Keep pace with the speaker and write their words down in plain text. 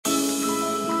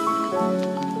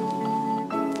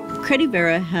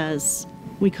Credivera has,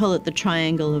 we call it the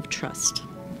triangle of trust.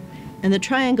 And the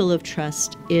triangle of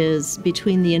trust is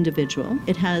between the individual.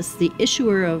 It has the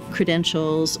issuer of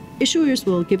credentials. Issuers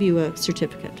will give you a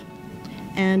certificate.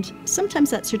 And sometimes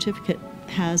that certificate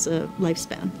has a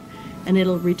lifespan, and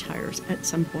it'll retire at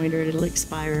some point, or it'll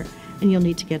expire, and you'll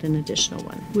need to get an additional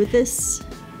one. With this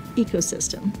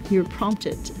ecosystem, you're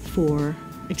prompted for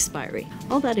expiry.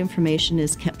 All that information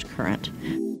is kept current.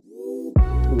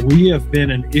 We have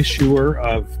been an issuer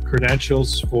of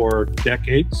credentials for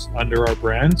decades under our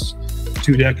brands.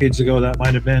 2 decades ago, that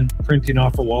might have been printing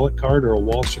off a wallet card or a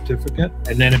wall certificate,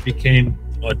 and then it became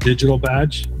a digital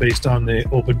badge based on the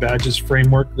open badges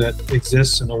framework that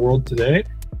exists in the world today.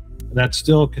 And that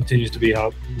still continues to be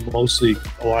how mostly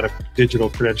a lot of digital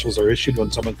credentials are issued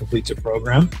when someone completes a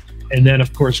program. And then,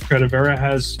 of course, Credivera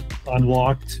has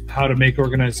unlocked how to make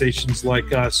organizations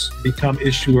like us become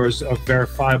issuers of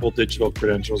verifiable digital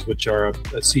credentials, which are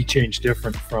a sea change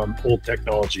different from old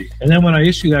technology. And then when I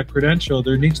issue that credential,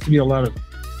 there needs to be a lot of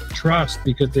trust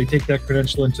because they take that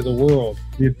credential into the world.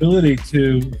 The ability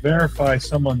to verify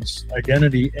someone's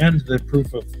identity and the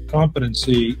proof of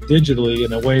competency digitally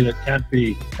in a way that can't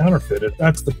be counterfeited,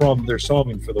 that's the problem they're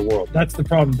solving for the world. That's the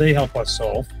problem they help us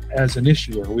solve as an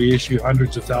issuer. We issue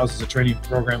hundreds of thousands of training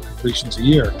program completions a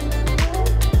year.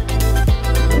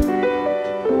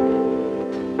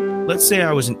 Let's say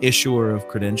I was an issuer of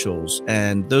credentials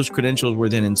and those credentials were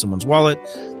then in someone's wallet.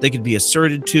 They could be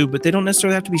asserted to, but they don't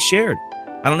necessarily have to be shared.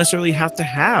 I don't necessarily have to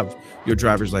have your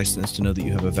driver's license to know that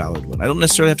you have a valid one. I don't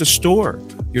necessarily have to store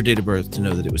your date of birth to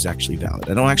know that it was actually valid.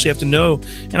 I don't actually have to know,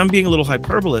 and I'm being a little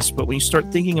hyperbolous, but when you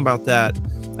start thinking about that,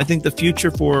 I think the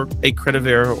future for a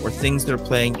Credivera or things that are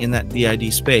playing in that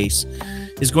DID space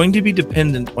is going to be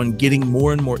dependent on getting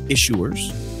more and more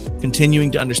issuers,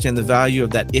 continuing to understand the value of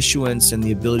that issuance and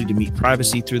the ability to meet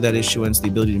privacy through that issuance, the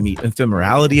ability to meet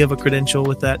ephemerality of a credential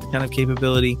with that kind of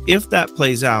capability. If that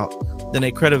plays out, then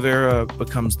a Credivera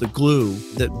becomes the glue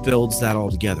that builds that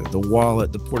all together. The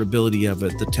wallet, the portability of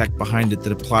it, the tech behind it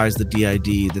that applies the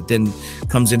DID that then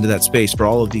comes into that space for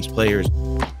all of these players.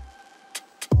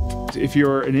 If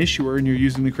you're an issuer and you're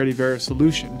using the Credivera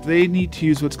solution, they need to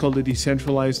use what's called a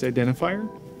decentralized identifier,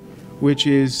 which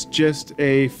is just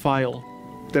a file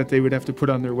that they would have to put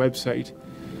on their website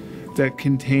that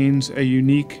contains a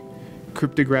unique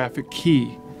cryptographic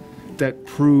key that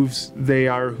proves they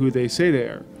are who they say they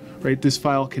are. Right? This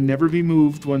file can never be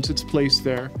moved once it's placed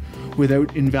there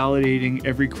without invalidating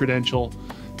every credential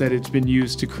that it's been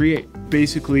used to create.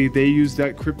 Basically, they use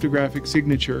that cryptographic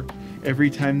signature every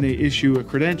time they issue a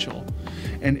credential,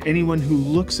 and anyone who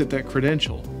looks at that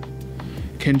credential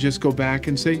can just go back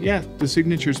and say, yeah, the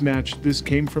signatures match, this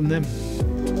came from them.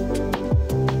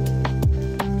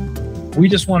 We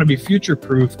just want to be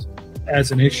future-proofed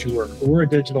as an issuer. We're a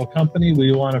digital company.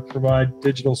 We want to provide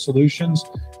digital solutions.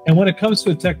 And when it comes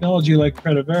to a technology like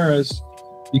Credivera's,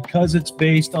 because it's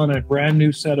based on a brand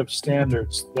new set of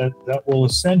standards that will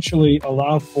essentially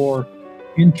allow for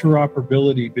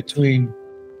interoperability between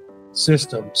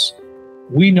systems,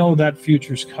 we know that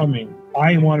future's coming.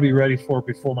 I want to be ready for it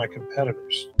before my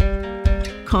competitors.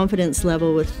 Confidence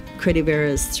level with Credivera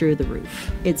is through the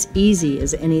roof. It's easy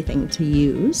as anything to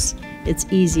use. It's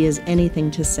easy as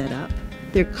anything to set up.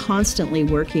 They're constantly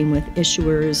working with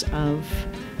issuers of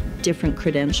different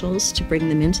credentials to bring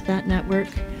them into that network.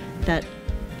 That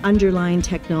underlying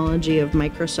technology of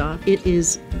Microsoft, it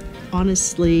is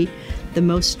honestly the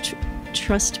most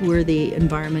trustworthy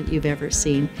environment you've ever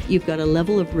seen. You've got a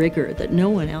level of rigor that no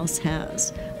one else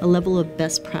has, a level of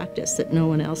best practice that no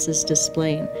one else is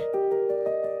displaying.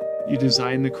 You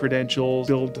design the credentials,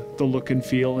 build the look and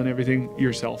feel and everything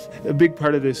yourself. A big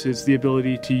part of this is the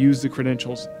ability to use the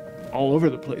credentials all over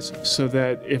the place, so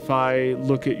that if I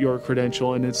look at your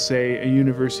credential and it's, say, a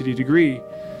university degree,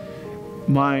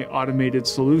 my automated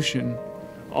solution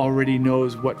already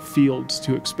knows what fields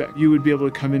to expect. You would be able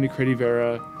to come into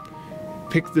Credivera,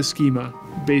 pick the schema,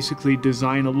 basically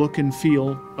design a look and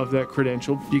feel of that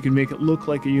credential. You can make it look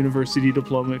like a university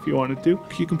diploma if you wanted to.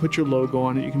 You can put your logo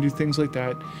on it, you can do things like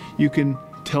that. You can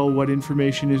tell what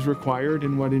information is required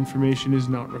and what information is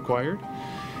not required,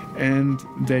 and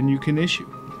then you can issue.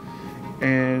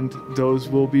 And those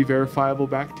will be verifiable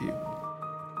back to you.